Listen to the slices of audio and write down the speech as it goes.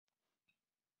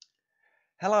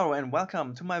Hello and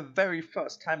welcome to my very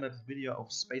first time-lapse video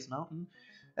of Space Mountain,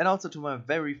 and also to my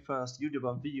very first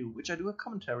YouTube video which I do a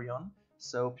commentary on,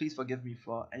 so please forgive me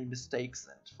for any mistakes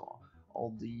and for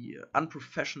all the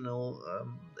unprofessional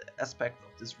aspects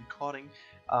of this recording.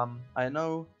 I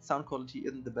know sound quality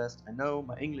isn't the best, I know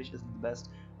my English isn't the best,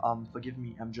 forgive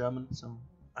me, I'm German, so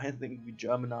I think we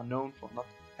German are known for not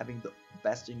having the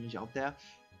best English out there.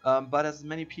 But as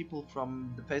many people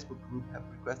from the Facebook group have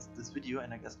requested this video,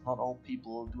 and I guess not all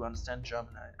people do understand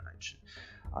German,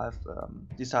 I've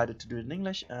decided to do it in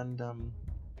English. And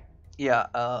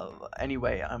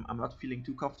anyway, I'm not feeling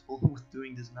too comfortable with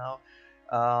doing this now.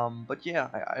 But yeah,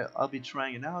 I'll be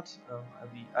trying it out.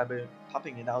 I'll be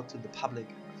popping it out to the public.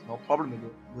 There's no problem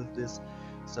with this.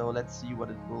 So let's see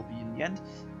what it will be in the end.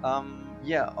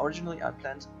 Yeah, originally I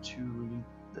planned to release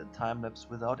the time-lapse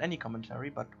without any commentary,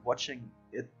 but watching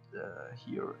it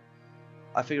here,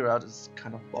 I figure out it's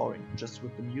kind of boring. Just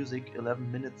with the music, 11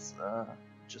 minutes,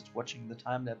 just watching the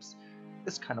time-lapse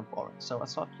is kind of boring. So I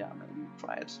thought, yeah, maybe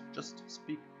try it. Just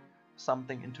speak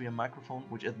something into your microphone,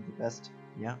 which isn't the best.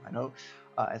 Yeah, I know,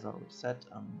 as I already said.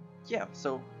 Yeah,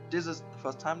 so this is the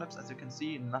first time-lapse. As you can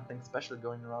see, nothing special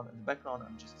going around in the background.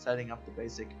 I'm just setting up the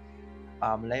basic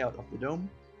layout of the dome,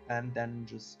 and then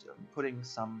just putting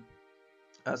some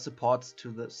supports to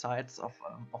the sides of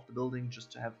the building,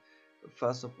 just to have,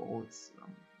 first of all, it's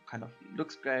kind of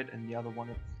looks great, and the other one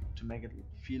is to make it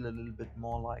feel a little bit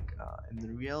more like in the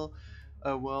real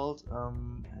world.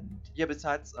 And yeah,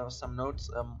 besides some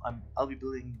notes, I'll be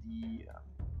building the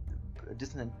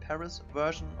Disneyland Paris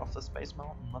version of the Space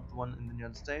Mountain, not the one in the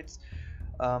United States.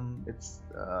 It's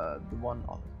the one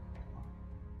on,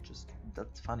 just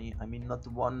that's funny, I mean not the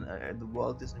one in the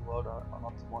Walt Disney World, or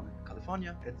not the one in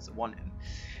California, it's the one in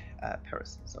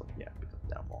Paris. So yeah, because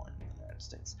there are more in the United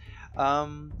States.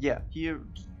 Yeah, here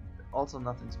also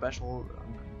nothing special.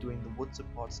 I'm doing the wood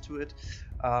supports to it.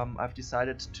 I've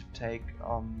decided to take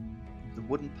the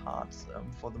wooden parts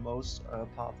for the most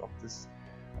part of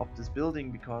this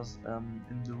building, because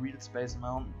in the real Space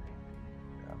Mountain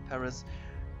in Paris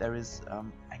there is,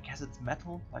 I guess it's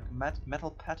metal, like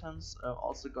metal patterns,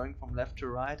 also going from left to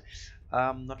right.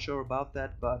 Not sure about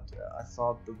that, but I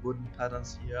thought the wooden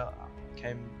patterns here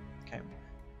came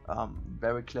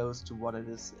very close to what it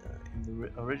is in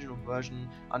the original version.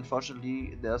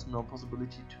 Unfortunately, there's no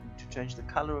possibility to change the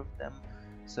color of them,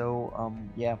 so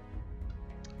yeah,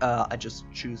 I just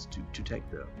choose to take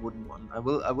the wooden one. I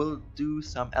will do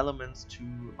some elements to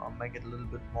make it a little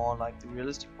bit more like the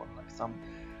realistic one, like some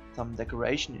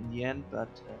decoration in the end, but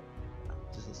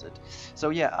this is it. So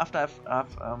yeah, after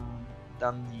I've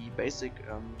done the basic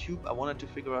tube, I wanted to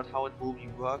figure out how it will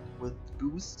work with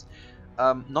boost,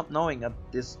 not knowing at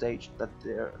this stage that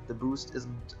the boost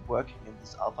isn't working in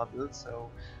this alpha build.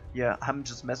 So yeah, I'm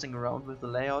just messing around with the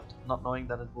layout, not knowing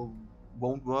that it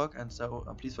won't work, and so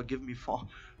please forgive me for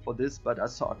this, but I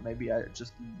thought maybe I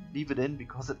just leave it in,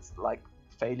 because it's like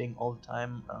failing all the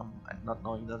time, and not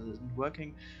knowing that it isn't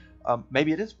working.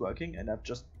 Maybe it is working and I've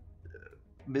just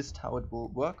missed how it will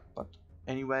work, but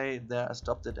anyway, there I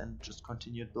stopped it and just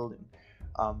continued building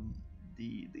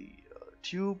the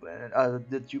tube, and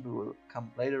the tube will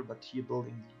come later, but here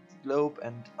building the globe,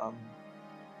 and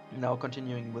now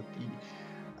continuing with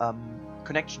the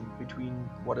connection between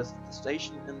what is the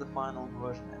station in the final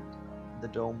version and the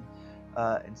dome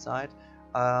inside.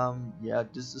 Yeah,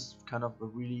 this is kind of a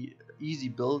really easy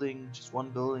building, just one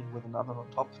building with another on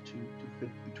top to fit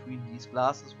between these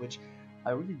glasses, which I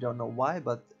really don't know why,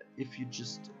 but if you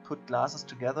just put glasses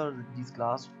together, these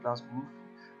glass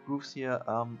roofs here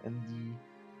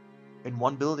in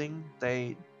one building,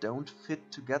 they don't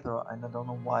fit together, and I don't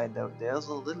know why. There's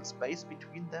a little space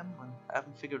between them, and I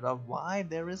haven't figured out why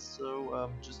there is. So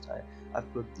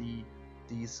I've put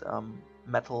these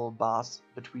metal bars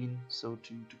between, so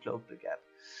to close the gap.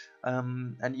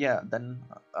 And yeah, then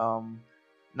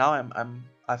now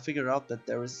I figured out that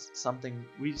there is something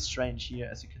really strange here.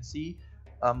 As you can see,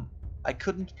 I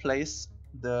couldn't place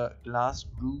the glass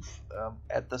roof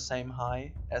at the same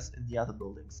height as in the other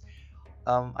buildings.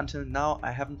 Until now,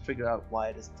 I haven't figured out why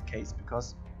it is the case,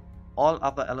 because all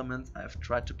other elements I've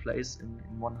tried to place in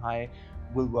one height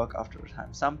will work after a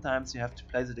time. Sometimes you have to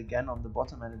place it again on the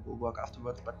bottom and it will work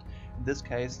afterwards, but in this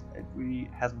case it really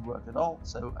hasn't worked at all,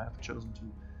 so I have chosen to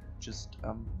just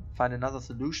find another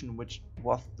solution, which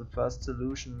was the first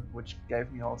solution, which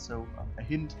gave me also a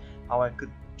hint how I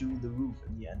could do the roof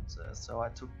in the end. So I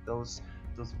took those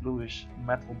bluish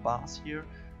metal bars here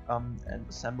and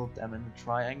assembled them in a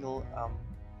triangle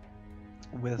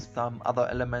with some other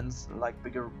elements, like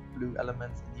bigger blue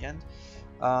elements in the end.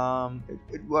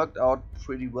 It worked out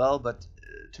pretty well, but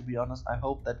to be honest, I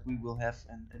hope that we will have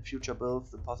in future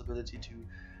builds the possibility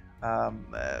to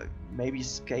maybe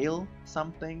scale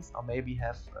some things, or maybe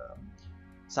have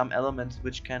some elements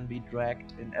which can be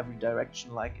dragged in every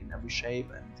direction, like in every shape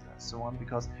and so on,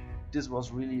 because this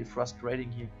was really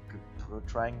frustrating here,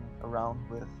 trying around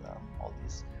with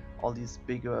all these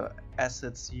bigger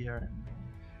assets here,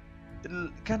 and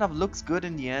it kind of looks good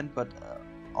in the end, but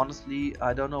honestly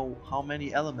I don't know how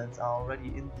many elements are already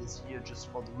in this here just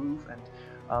for the roof.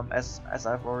 And as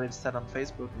I've already said on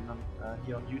Facebook and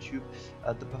here on YouTube,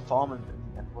 the performance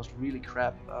in the end was really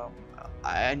crap.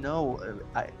 I know,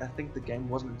 I think the game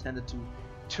wasn't intended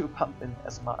to pump in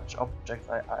as much objects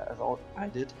as I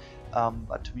did,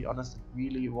 but to be honest, it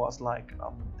really was like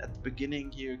at the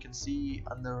beginning here you can see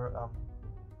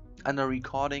under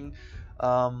recording,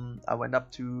 I went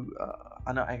up to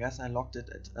I guess I locked it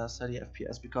at 30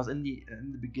 FPS, because in the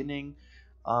beginning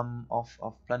of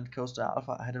Planet Coaster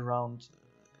Alpha I had around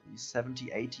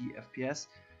 70-80 FPS,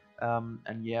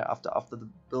 and yeah, after the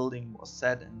building was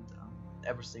set and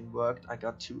everything worked, I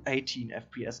got to 18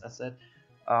 FPS, I said.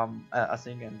 I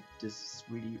think, and this is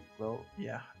really, well,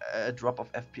 yeah, a drop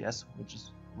of FPS, which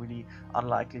is really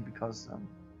unlikely, because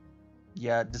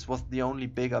yeah, this was the only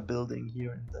bigger building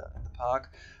here in the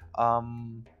park.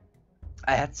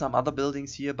 I had some other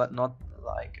buildings here, but not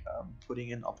like putting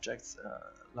in objects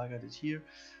like I did here.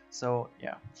 So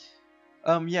yeah.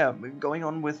 Yeah, going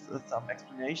on with some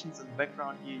explanations in the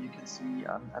background here, you can see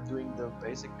I'm doing the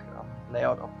basic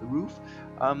layout of the roof,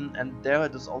 and there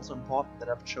it is also important that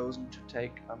I've chosen to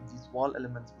take these wall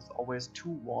elements with always 2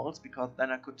 walls, because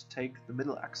then I could take the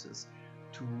middle axis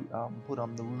to put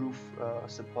on the roof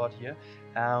support here.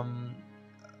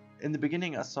 In the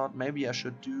beginning I thought maybe I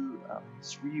should do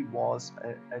 3 walls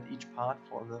at each part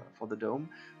for the dome,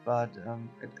 but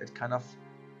it kind of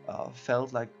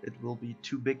felt like it will be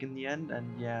too big in the end.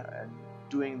 And yeah, and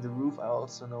doing the roof I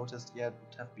also noticed, yeah, it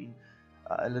would have been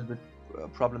a little bit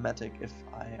problematic if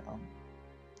I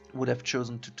would have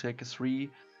chosen to take 3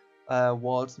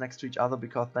 walls next to each other,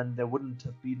 because then there wouldn't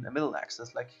have been a middle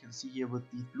axis. Like you can see here with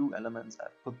these blue elements, I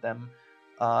put them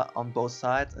on both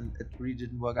sides, and it really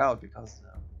didn't work out, because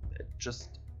it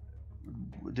just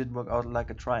didn't work out like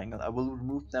a triangle. I will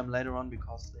remove them later on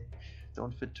because they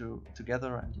don't fit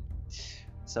together. And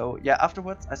so yeah,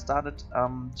 afterwards I started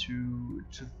to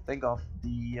think of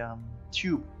the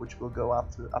tube which will go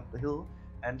up the hill.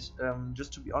 And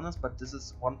just to be honest, but this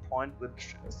is one point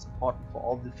which is important for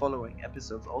all the following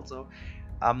episodes also.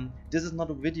 This is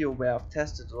not a video where I've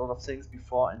tested a lot of things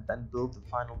before and then built the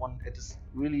final one. It is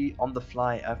really on the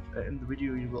fly. In the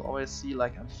video you will always see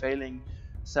like I'm failing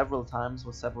several times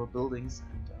with several buildings,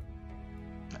 and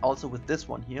also with this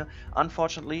one here.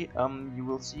 Unfortunately, you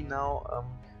will see now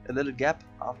a little gap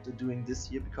after doing this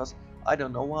here, because I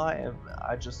don't know why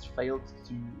I just failed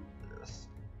to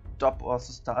stop or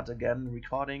to start again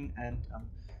recording, and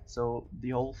so the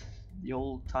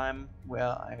whole time where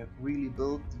I really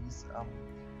built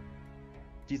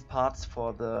these parts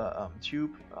for the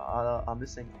tube are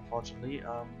missing, unfortunately.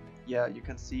 Yeah, you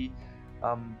can see,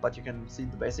 but you can see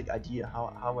the basic idea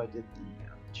how I did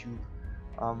the tube.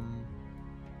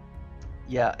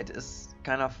 Yeah, it is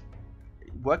kind of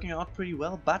working out pretty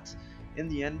well, but in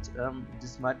the end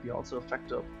this might be also a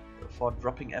factor for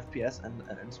dropping FPS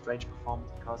and strange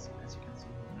performance, because as you can see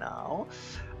now,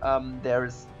 there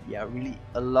is, yeah, really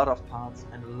a lot of parts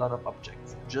and a lot of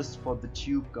objects just for the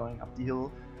tube going up the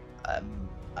hill.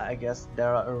 I guess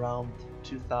there are around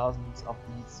 2,000 of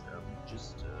these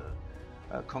just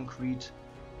concrete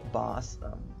bars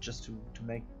just to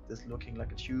make this looking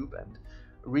like a tube. And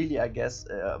really, I guess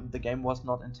the game was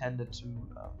not intended to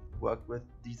work with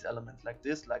these elements like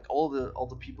this, like all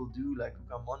the people do, like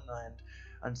Ugamona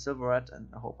and Silverette, and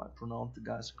I hope I pronounced the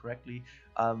guys correctly.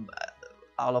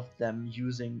 All of them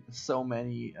using so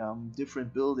many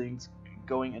different buildings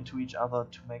going into each other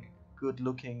to make a good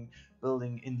looking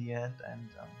building in the end. And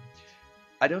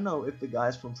I don't know if the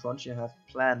guys from Frontier have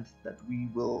planned that we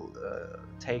will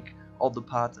take all the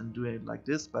parts and do it like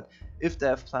this, but if they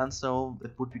have planned so,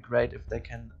 it would be great if they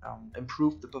can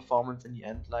improve the performance in the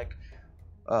end, like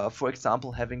for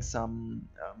example having some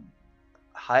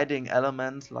hiding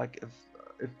elements, like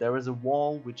if there is a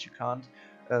wall which you can't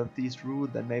see through,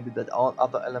 then maybe that all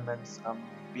other elements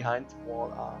behind the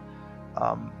wall are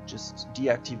just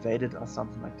deactivated or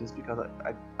something like this, because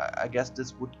I guess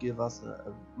this would give us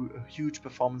a huge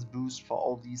performance boost for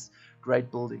all these great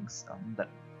buildings that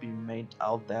being made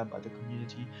out there by the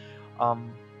community.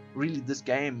 Really, this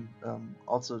game,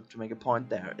 also to make a point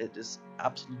there, it is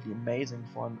absolutely amazing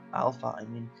for an alpha. I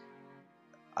mean,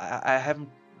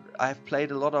 I've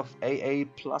played a lot of AA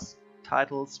plus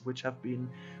titles which have been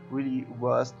really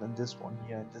worse than this one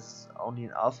here. This is only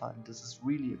an alpha, and this is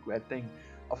really a great thing.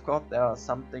 Of course, there are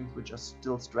some things which are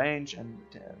still strange and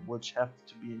which have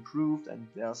to be improved, and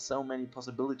there are so many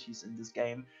possibilities in this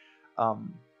game,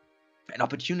 and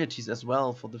opportunities as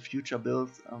well for the future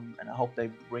builds. And I hope they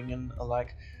bring in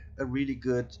like a really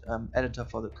good editor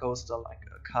for the coaster, like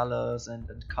colors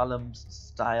and columns,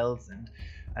 styles,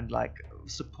 and like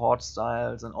support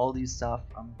styles and all these stuff.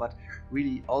 But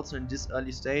really, also in this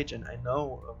early stage, and I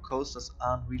know coasters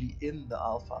aren't really in the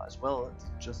alpha as well. It's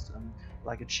just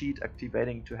like a cheat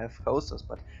activating to have coasters,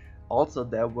 but also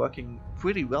they're working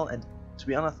pretty well. And to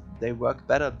be honest, they work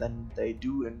better than they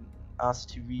do in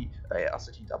RCTW,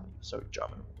 sorry,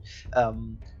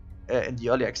 German. In the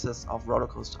early access of roller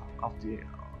coaster of the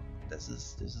this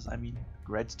is I mean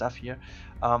great stuff here.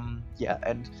 Yeah,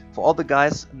 and for all the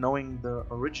guys knowing the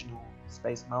original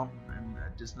Space Mountain and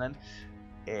Disneyland,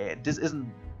 this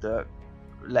isn't the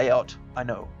layout. I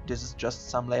know this is just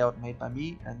some layout made by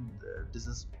me, and this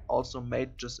is also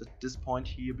made just at this point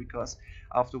here because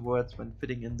afterwards, when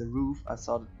fitting in the roof, I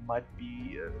thought it might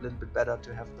be a little bit better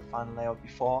to have the final layout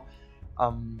before.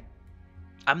 I'm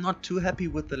not too happy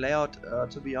with the layout,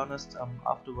 to be honest,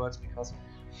 afterwards, because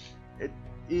it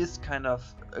is kind of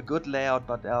a good layout,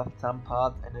 but there are some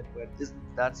parts in it where it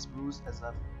isn't that smooth as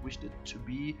I've wished it to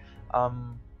be.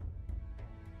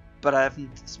 But I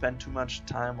haven't spent too much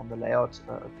time on the layout,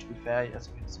 to be fair. As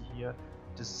you can see here,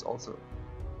 this is also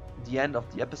the end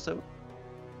of the episode.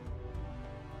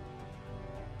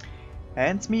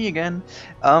 And it's me again.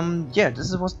 Yeah,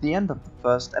 this was the end of the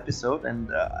first episode,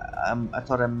 and I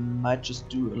thought I might just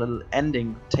do a little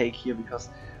ending take here because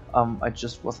I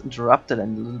just was interrupted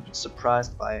and a little bit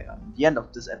surprised by the end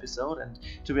of this episode. And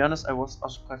to be honest, I was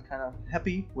also quite kind of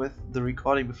happy with the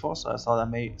recording before, so I thought I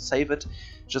may save it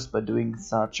just by doing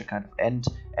such a kind of end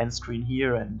screen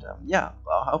here. And yeah,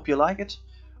 I hope you like it.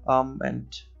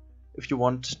 And if you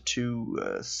want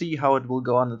to see how it will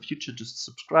go on in the future, just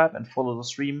subscribe and follow the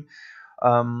stream.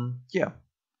 Yeah,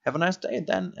 have a nice day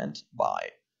then, and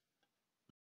bye.